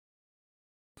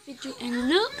video and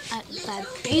look at that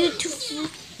beautiful,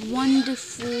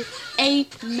 wonderful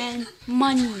 8-man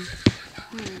money.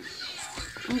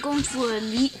 I'm going for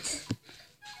ElITE.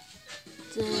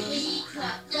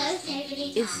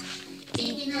 It's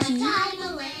 80.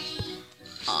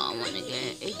 Oh, I want to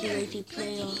get 80 rated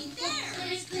player.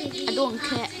 I don't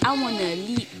care. I want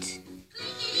ElITE.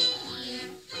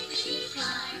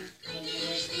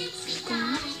 Come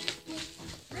on.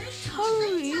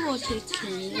 Hurry, you are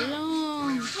taking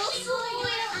long.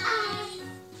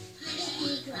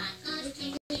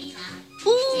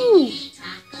 Ooh!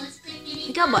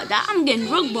 Forget about that. I'm getting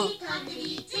DROGBA.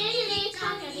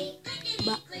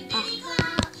 But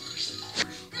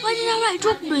why did I write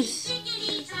DROGBAs?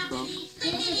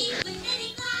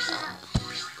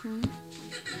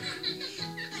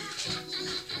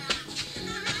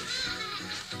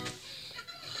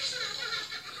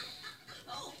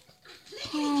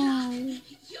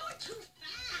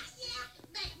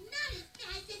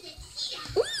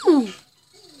 Ooh!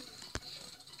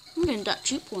 I'm getting that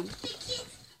cheap one.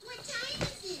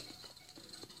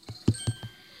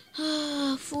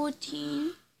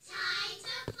 14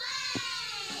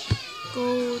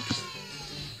 gold.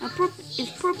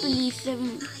 It's properly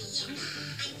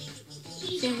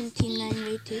 79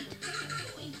 rated.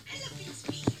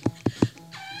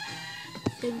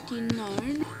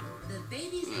 79.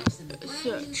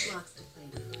 Search.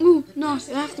 Ooh, no, it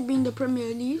has to be in the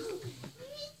Premier League.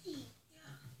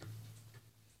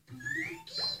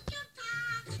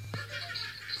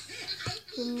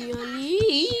 Premier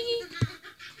League.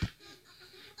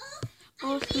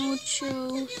 Arsenal,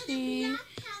 Chelsea,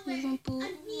 Liverpool,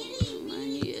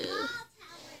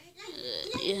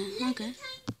 yeah, okay.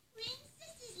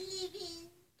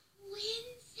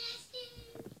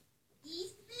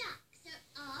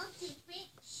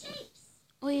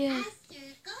 Oh yeah,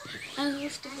 I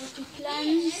have to go to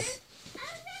plans.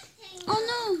 Oh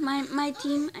no, my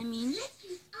team, I mean.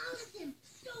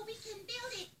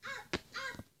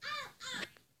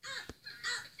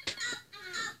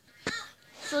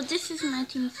 So this is my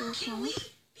team so far.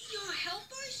 Your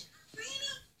helpers,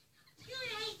 Franny?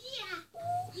 Good idea.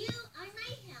 You are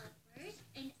my helpers,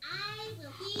 and I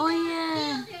will be oh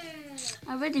yeah, I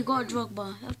already got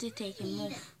DROGBA. I have to take him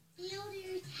off.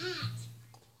 Builder's hat.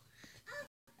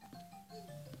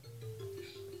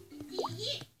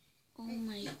 Oh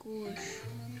my gosh.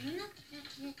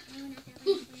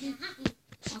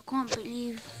 I can't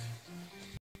believe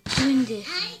doing this.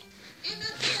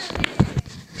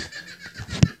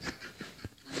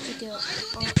 Okay.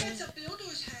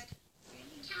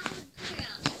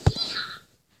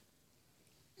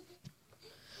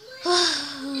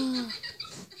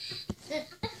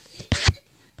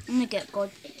 I'm gonna get God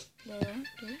player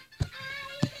too.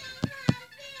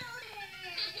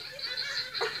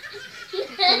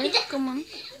 Okay, come on.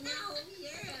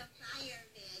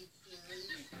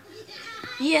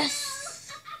 Yes.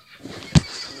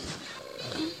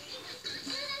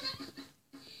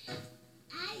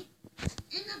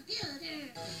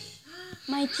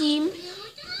 My team.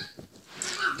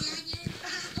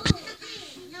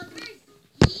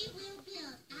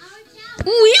 Ooh,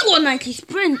 you got 90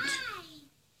 sprint.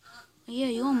 Yeah,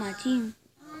 you're on my team.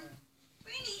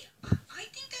 Franny, I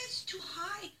think that's too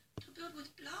high to build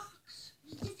with blocks.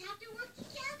 We just have to work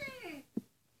together.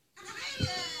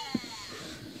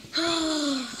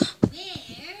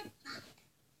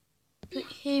 Put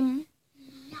him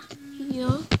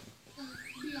here.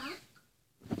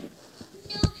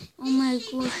 Oh my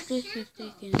gosh, this is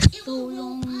taking so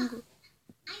long.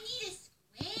 I need a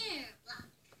square block.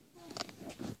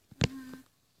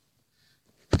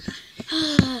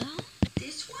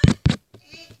 This one?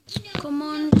 Come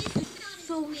on,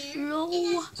 so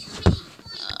slow.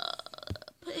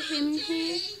 Put him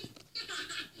here.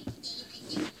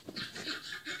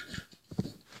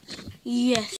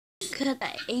 Yes, look at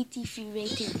that 83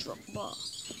 rated DROGBA.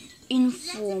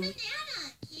 Inform.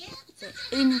 The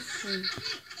inform.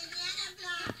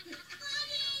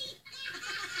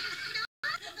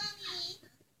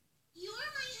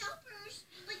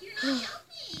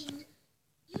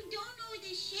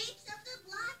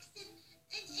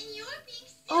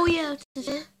 Oh yeah, I'm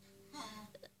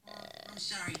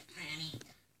sorry, Franny.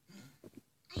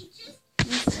 I just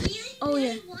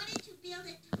really wanted to build a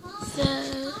tall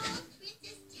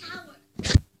princess tower,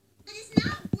 but it's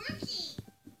not working.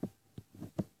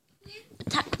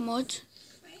 attack mod.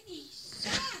 Franny's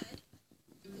sad.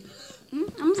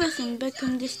 I'm versing back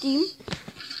on this team.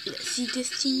 Let's see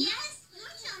this team. Yes,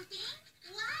 you're jumping.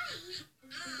 Why? I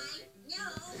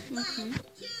know.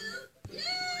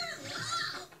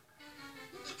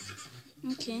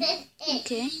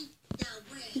 Okay.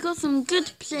 You got some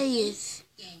good players.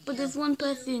 But there's one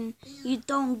person you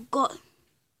don't got. Good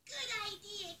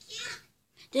idea, kid.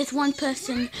 There's one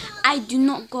person I do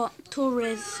not got.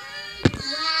 Torres.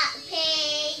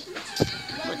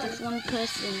 But there's one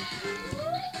person.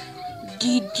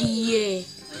 DIDER.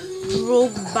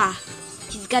 DROGBA.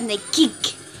 He's gonna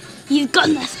kick. He's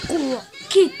gonna score.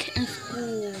 Kick and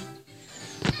score.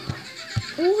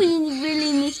 All he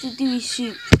really needs to do is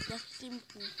shoot. That's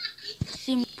simple.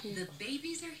 Simple. The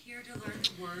babies are here to learn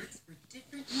words for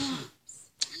different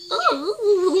shapes.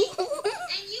 Oh.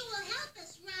 And you will help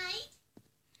us, right?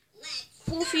 Let's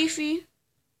 4 3 3.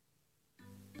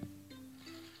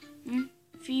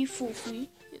 3 4 3.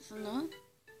 It's enough.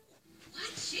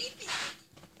 What shape is it?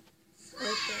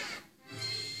 Okay.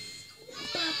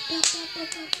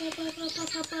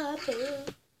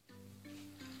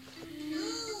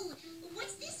 Ooh,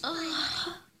 what's this one?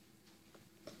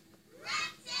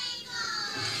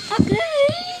 Rectangle! Okay.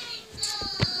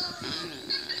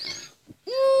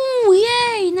 Ooh,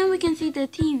 yay! Now we can see the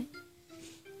team.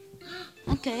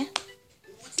 Okay.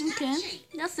 Okay.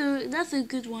 That's a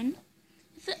good one.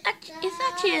 It's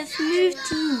actually a smooth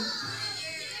team.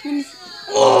 Let me see.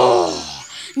 Oh,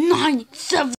 9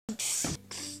 7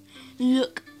 6.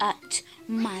 Look at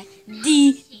my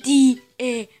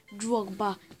DIDER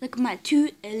DROGBA. Look at my 2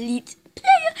 elite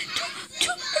players.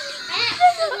 Two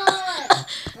elite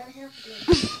players.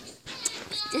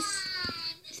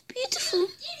 It's beautiful.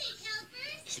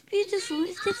 It's beautiful.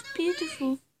 It's just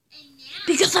beautiful.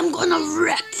 Because I'm gonna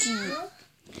wreck you.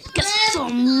 Get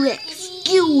some wreck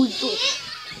skills.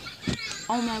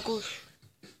 Oh my gosh.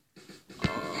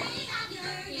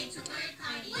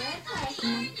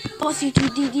 Come on. Pass you to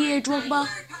DIDER DROGBA.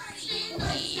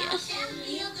 Yes.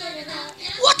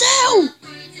 What the hell?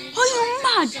 Are you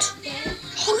mad?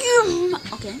 Are you mad?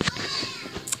 Okay.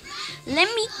 Let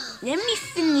me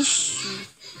finish you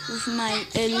with my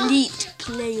elite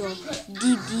player,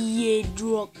 DIDER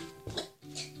DROGBA.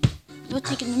 You're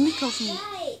taking the mick off me.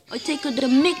 You're taking the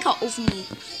mick out of me.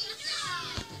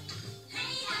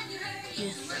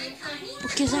 Yes.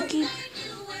 Okay, Zaki.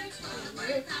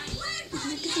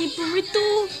 Burrito.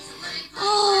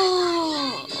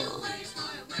 Oh.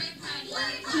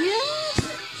 Yes.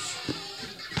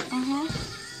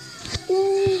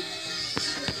 Ooh.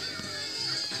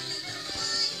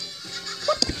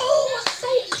 What? Oh, so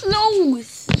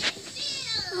close.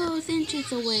 Oh, it's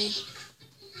inches away.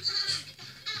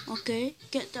 Okay,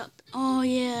 get up. Oh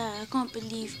yeah, I can't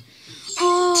believe.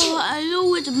 Oh, I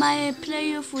lowered my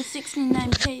player for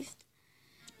 69 pace,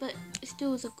 but it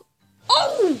still was a.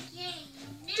 Oh!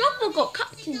 DROGBA got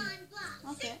captain.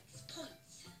 Okay.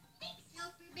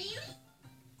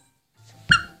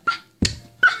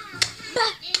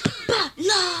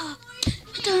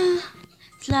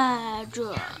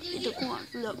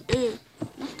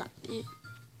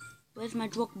 Where's my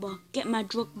DROGBA? Get my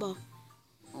DROGBA.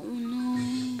 Oh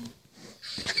no.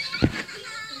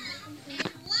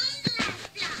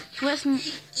 Where's my...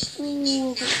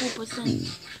 Ooh, I got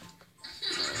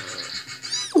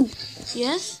 4%. Ooh.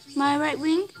 Yes, my right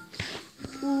wing.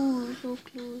 Ooh, so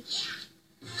close.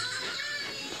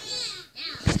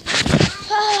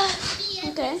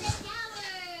 Okay.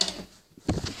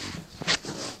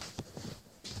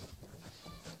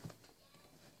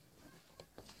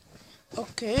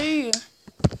 Okay.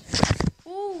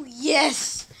 Oh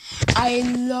yes, I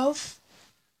love.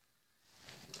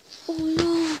 Oh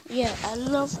no, yeah, I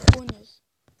love corners.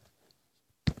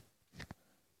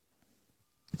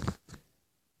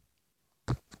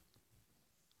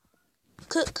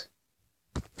 Cook.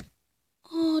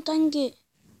 Oh dang it!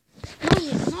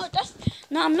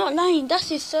 No, I'm not lying. That's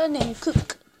his surname.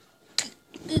 Cook.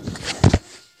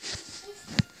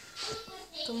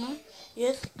 Come on.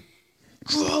 Yes.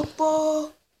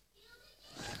 DROGBA.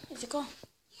 Where's it gone?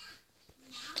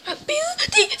 A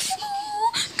beautiful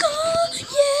girl.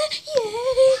 Yeah.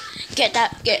 Get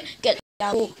that.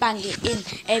 Oh, bang it in.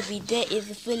 Every day is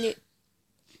a Philip.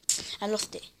 I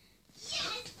lost it.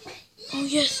 Oh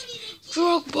yes.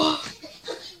 DROGBA.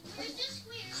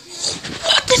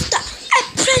 What is that? I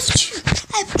pressed you.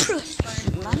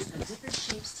 Different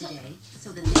shapes today, so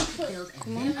that they can build a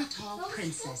very tall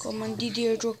princess. Come on,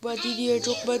 DIDER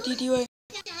DROGBA.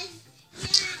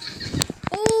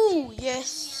 Oh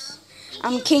yes.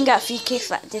 I'm king at free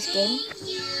kicks at this game.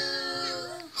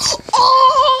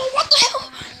 Oh, what the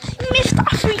hell? I missed that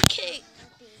free kick.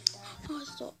 Oh,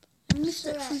 stop. I missed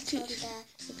that free kick.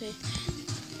 Okay.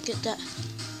 Get that.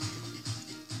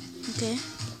 Okay.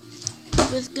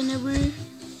 Where's gonna be?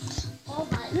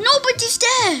 Nobody's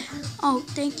there. Oh,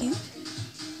 thank you.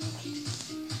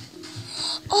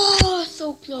 Oh,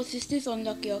 so close. It's this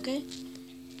unlucky, okay?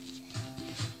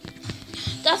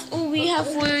 that's all we have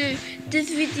for this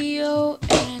video,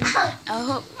 and I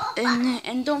hope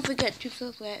and don't forget to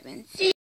subscribe and see